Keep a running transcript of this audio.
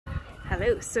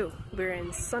Hello, so we're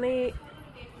in sunny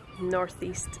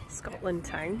northeast Scotland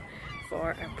town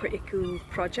for a pretty cool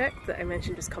project that I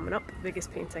mentioned was coming up, the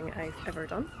biggest painting I've ever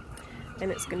done, and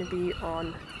it's going to be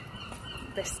on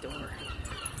this door.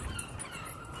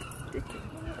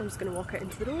 I'm just going to walk out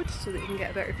into the road so that you can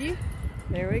get a better view.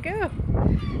 There we go.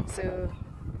 So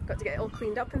got to get it all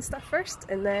cleaned up and stuff first,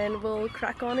 and then we'll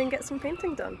crack on and get some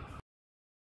painting done.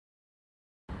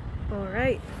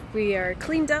 Alright, we are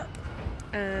cleaned up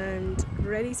and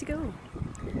ready to go.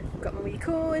 Got my wee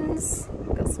cones,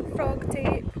 got some frog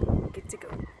tape, good to go.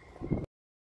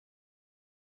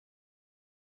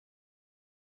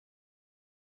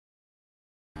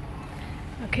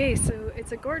 Okay, so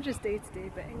it's a gorgeous day today,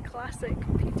 but in classic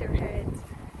Peterhead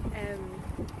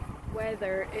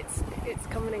weather, it's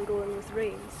coming and going with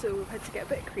rain, so we've had to get a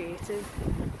bit creative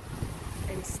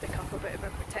and stick up a bit of a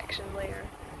protection layer.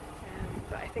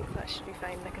 But I think that should be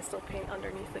fine. I can still paint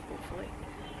underneath it, hopefully.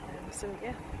 So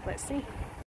yeah, let's see.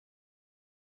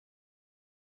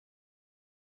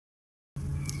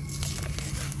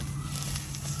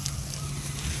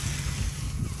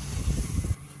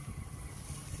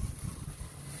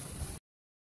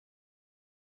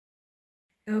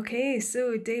 Okay,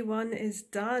 so day one is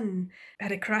done. I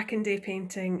had a cracking day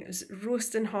painting. It was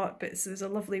roasting hot, but there was a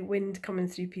lovely wind coming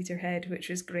through Peterhead, which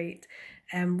was great.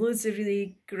 Loads of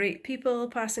really great people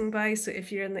passing by, so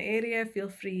if you're in the area, feel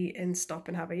free and stop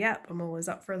and have a yap. I'm always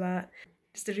up for that.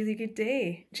 Just a really good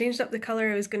day. Changed up the colour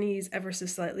I was going to use ever so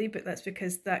slightly, but that's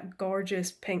because that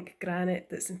gorgeous pink granite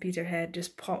that's in Peterhead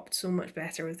just popped so much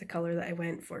better with the colour that I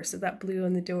went for. So that blue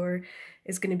on the door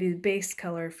is going to be the base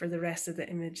colour for the rest of the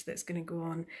image that's going to go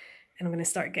on. And I'm going to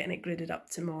start getting it gridded up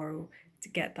tomorrow to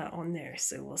get that on there.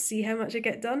 So we'll see how much I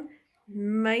get done.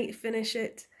 Might finish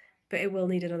it, but it will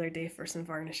need another day for some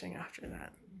varnishing after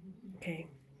that. Okay,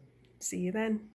 see you then.